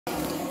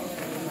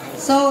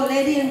So,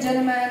 ladies and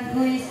gentlemen,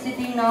 who is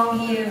sitting now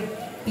here,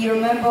 be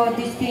remember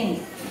these things.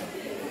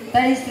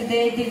 That is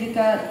today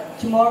difficult,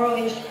 tomorrow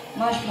is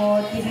much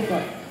more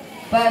difficult.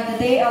 But the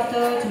day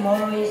after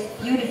tomorrow is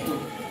beautiful.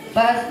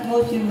 But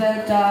most people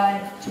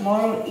die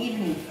tomorrow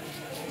evening.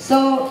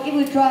 So if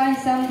we try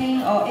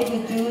something or if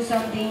we do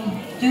something,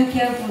 do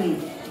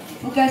carefully.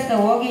 Look at the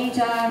working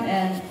time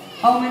and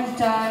how many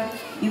times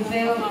you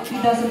fail,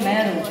 it doesn't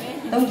matter.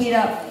 Don't give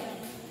up.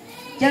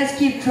 Just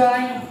keep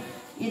trying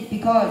it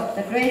because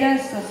the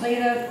greatest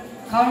success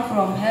comes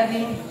from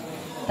having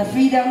the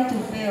freedom to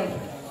fail.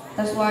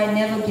 That's why I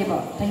never give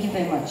up. Thank you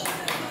very much.